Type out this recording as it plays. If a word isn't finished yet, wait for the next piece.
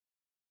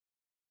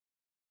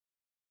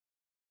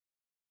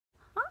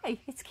Hi,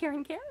 it's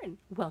Karen.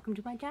 Welcome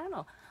to my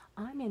channel.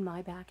 I'm in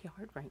my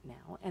backyard right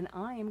now and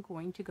I am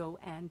going to go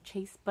and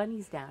chase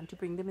bunnies down to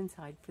bring them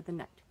inside for the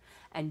night.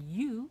 And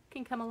you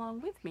can come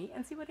along with me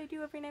and see what I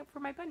do every night for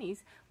my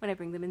bunnies when I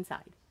bring them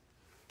inside.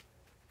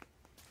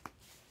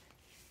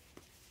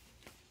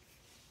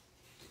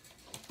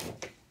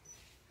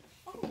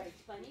 All right,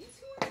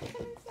 bunnies, who wants to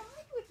come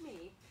inside with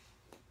me?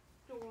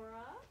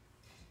 Dora?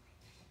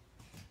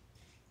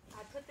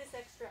 I put this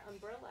extra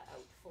umbrella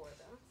out for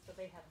them so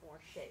they have more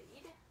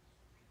shade.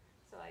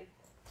 So I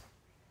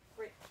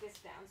break this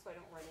down so I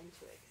don't run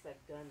into it because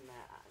I've done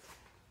that.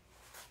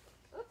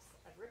 Oops,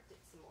 I've ripped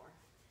it some more.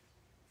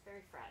 It's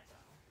very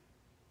fragile.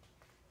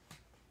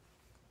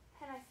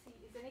 And I see,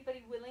 is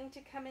anybody willing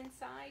to come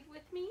inside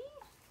with me?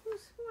 Who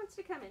wants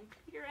to come in?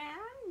 Peter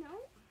Ann?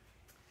 No?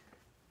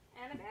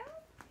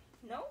 Annabelle?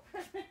 No?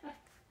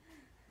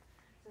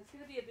 So it's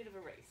going to be a bit of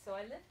a race. So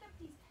I lift up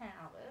these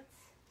pallets.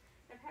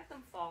 I've had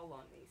them fall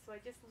on me, so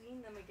I just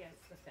lean them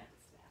against the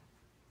fence now.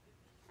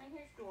 And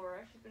here's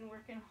Dora. She's been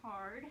working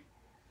hard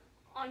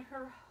on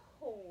her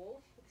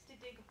hole. She likes to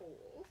dig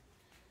holes.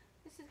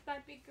 This is my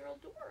big girl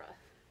Dora.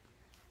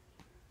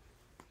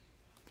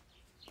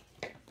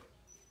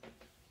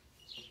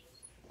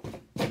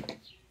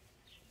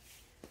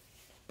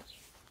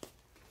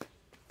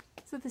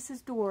 So this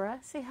is Dora.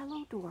 Say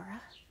hello,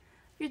 Dora.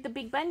 You're the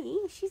big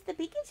bunny. She's the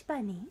biggest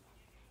bunny.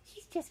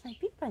 She's just my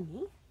big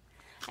bunny.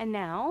 And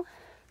now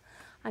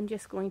I'm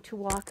just going to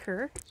walk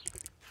her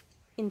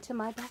into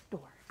my back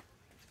door.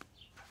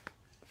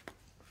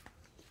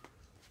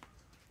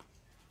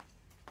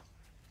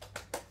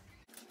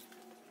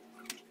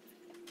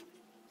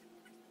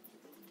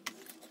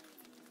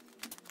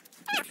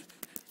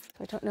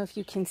 I don't know if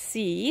you can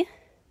see,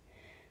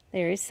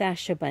 there is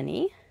Sasha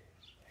Bunny.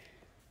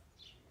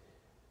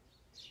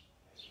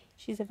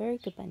 She's a very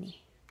good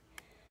bunny.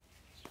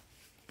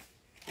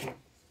 All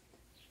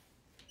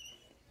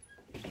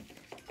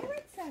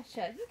right,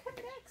 Sasha, you come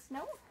next.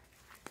 No?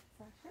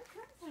 Sasha,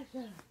 come,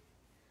 Sasha.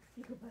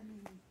 You good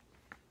bunny.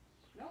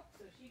 Nope,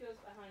 so she goes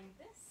behind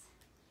this,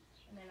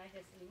 and then I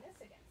just lean this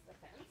against the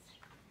fence.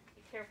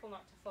 Be careful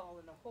not to fall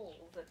in the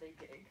hole that they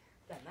dig.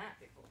 Done that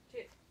before,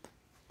 too.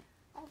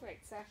 All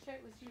right, Sasha,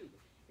 it was you.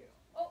 Here.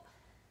 Oh,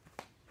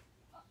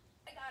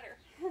 I got her.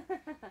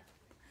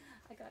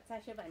 I got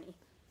Sasha Bunny.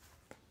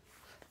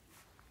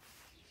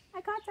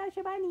 I got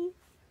Sasha Bunny.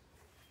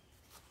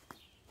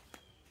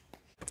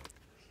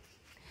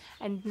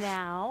 And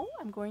now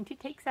I'm going to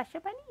take Sasha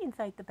Bunny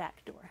inside the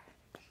back door.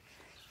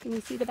 Can you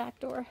see the back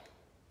door?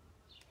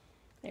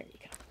 There you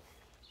go.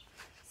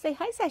 Say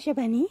hi, Sasha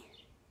Bunny.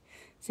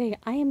 Say,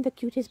 I am the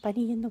cutest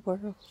bunny in the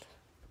world.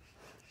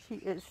 She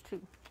is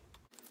too.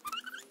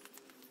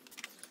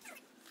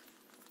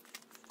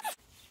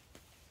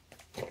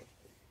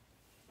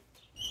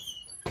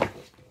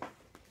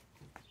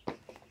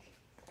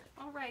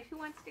 All right, who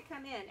wants to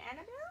come in?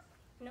 Annabelle?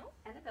 No,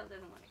 Annabelle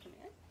doesn't want to come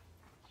in.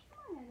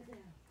 Come on,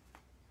 Annabelle.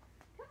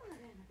 Come on,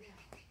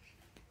 Annabelle.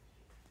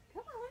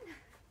 Come on.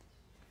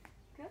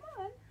 Come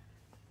on.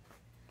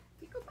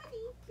 You go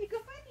bunny. You go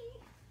bunny.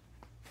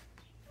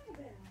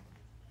 Annabelle.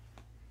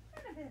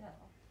 Annabelle.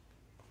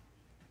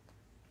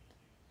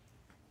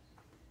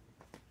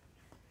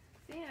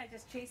 See, and I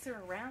just chase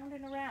her around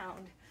and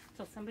around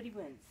until somebody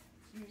wins.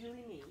 It's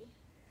usually me,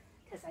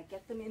 because I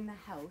get them in the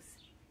house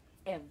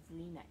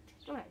every night.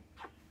 Don't I?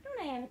 Don't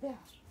I, Annabelle?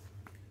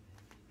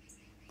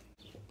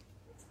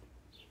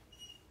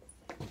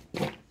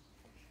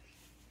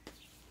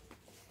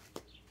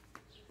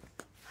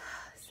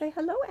 Say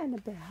hello,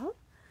 Annabelle.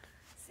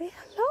 Say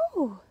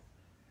hello.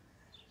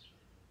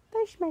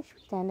 There's my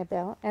sweet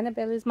Annabelle.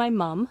 Annabelle is my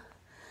mom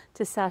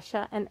to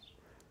Sasha and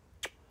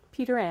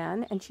Peter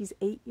Ann, and she's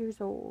 8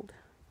 years old.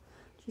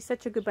 She's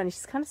such a good bunny.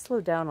 She's kind of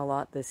slowed down a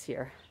lot this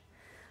year,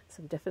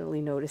 so I'm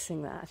definitely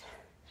noticing that.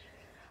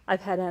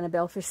 I've had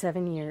Annabelle for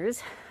 7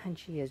 years, and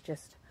she is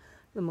just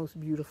the most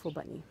beautiful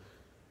bunny.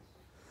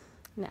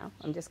 Now,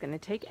 I'm just going to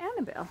take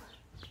Annabelle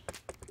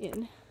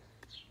in.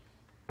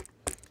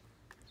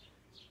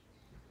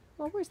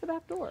 Well, where's the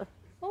back door?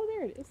 Oh,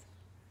 there it is.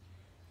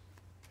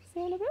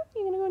 Say, Annabelle,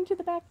 you going to go into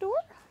the back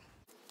door?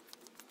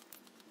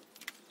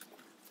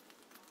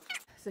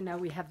 So now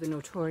we have the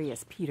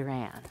notorious Peter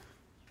Ann,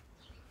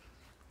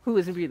 who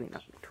is really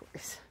not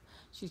notorious.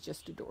 She's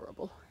just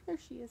adorable. There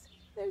she is.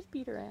 There's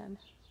Peter Ann.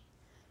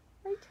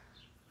 Right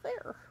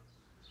there.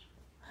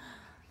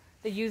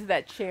 They use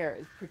that chair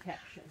as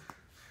protection.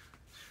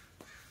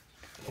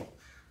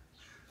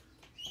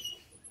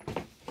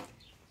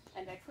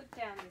 And I put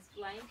down this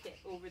blanket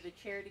over the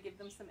chair to give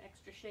them some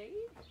extra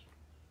shade.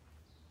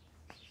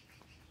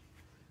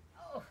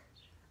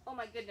 Oh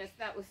my goodness,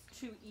 that was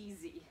too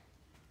easy.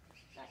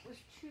 That was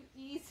too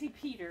easy,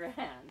 Peter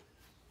Ann.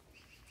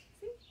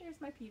 See,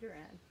 there's my Peter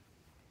Ann.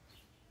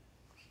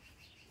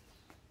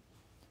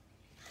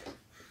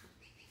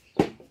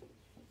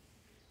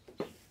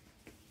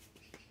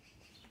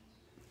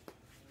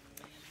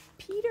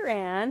 Peter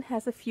Ann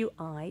has a few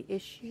eye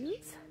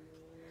issues,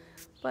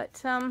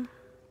 but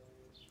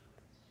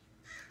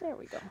there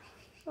we go.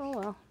 Oh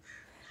well.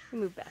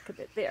 Move back a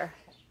bit there.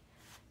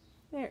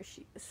 There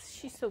she is.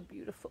 She's so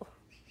beautiful.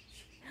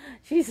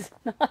 She's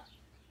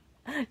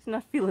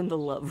not feeling the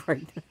love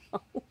right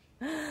now.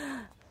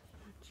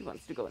 She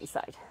wants to go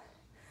inside.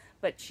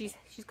 But she's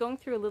going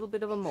through a little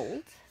bit of a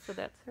mold, so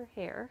that's her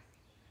hair.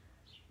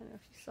 I don't know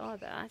if you saw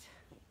that.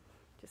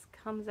 Just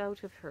comes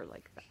out of her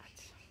like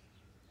that.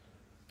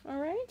 All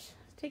right,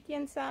 take you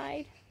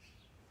inside.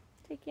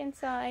 Take you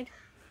inside.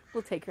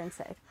 We'll take her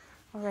inside.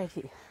 All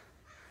righty.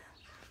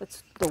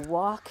 Let's go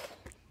walk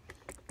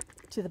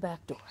to the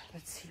back door.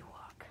 Let's see you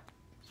walk.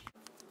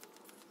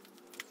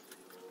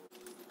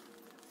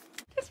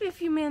 Just a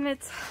few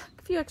minutes,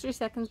 a few extra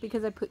seconds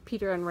because I put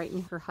Peter on right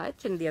in her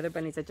hutch, and the other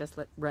bunnies I just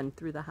let run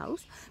through the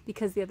house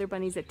because the other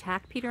bunnies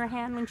attack Peter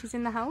Han when she's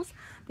in the house.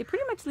 They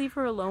pretty much leave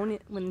her alone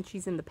when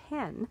she's in the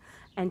pen,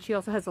 and she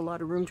also has a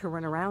lot of room to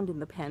run around in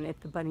the pen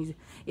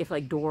if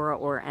like Dora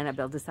or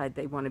Annabelle decide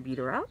they want to beat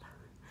her up.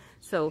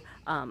 So,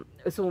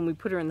 so when we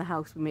put her in the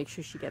house, we make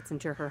sure she gets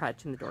into her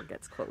hutch and the door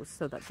gets closed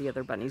so that the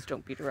other bunnies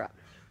don't beat her up.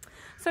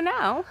 So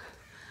now,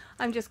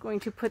 I'm just going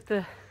to put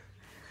the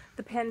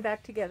pen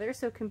back together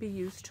so it can be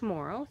used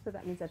tomorrow. So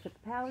that means I put the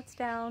pallets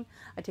down,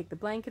 I take the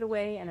blanket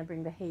away, and I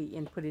bring the hay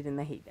in, put it in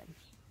the hay bin.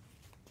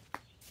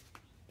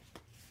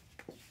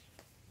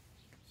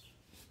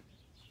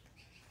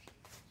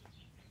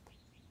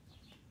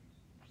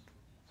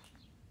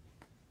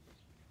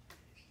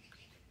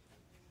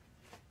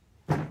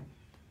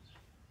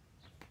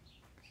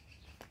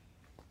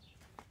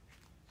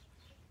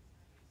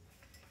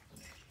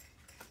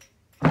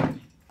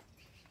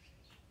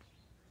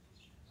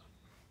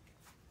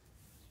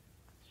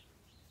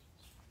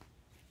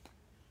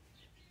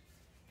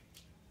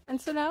 And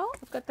so now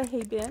I've got the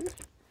hay bin, and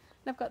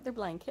I've got their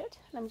blanket,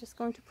 and I'm just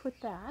going to put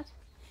that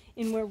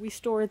in where we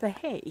store the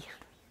hay.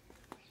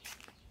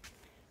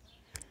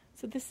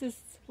 So this is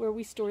where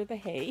we store the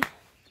hay.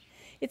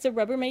 It's a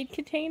Rubbermaid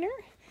container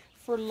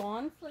for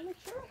lawn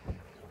furniture.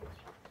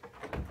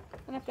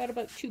 And I've got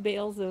about 2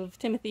 bales of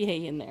Timothy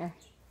hay in there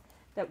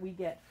that we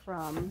get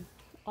from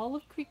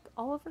Oliver Creek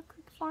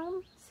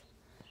Farms?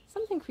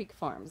 Something Creek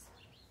Farms.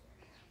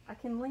 I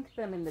can link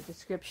them in the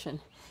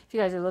description if you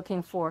guys are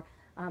looking for.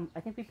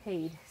 I think we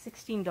paid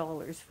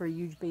 $16 for a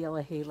huge bale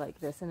of hay like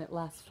this, and it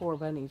lasts 4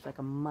 bunnies like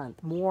a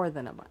month, more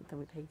than a month, and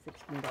we paid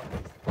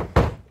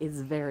 $16.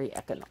 It's very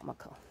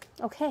economical.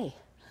 Okay,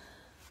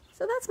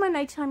 so that's my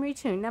nighttime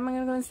routine. Now I'm going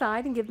to go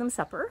inside and give them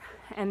supper,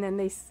 and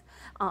then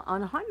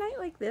on a hot night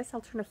like this,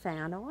 I'll turn a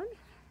fan on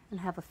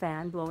and have a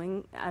fan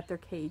blowing at their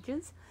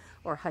cages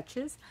or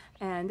hutches,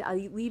 and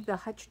I leave the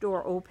hutch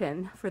door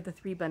open for the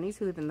 3 bunnies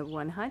who live in the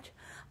one hutch,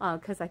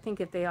 because I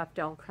think if they have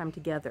to all cram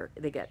together,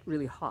 they get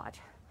really hot.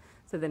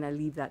 So then I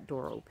leave that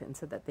door open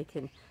so that they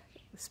can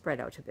spread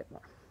out a bit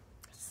more.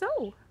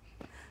 So,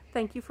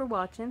 thank you for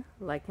watching.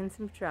 Like and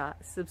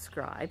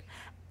subscribe.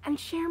 And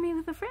share me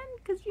with a friend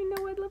because you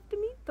know I'd love to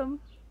meet them.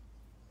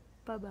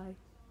 Bye-bye.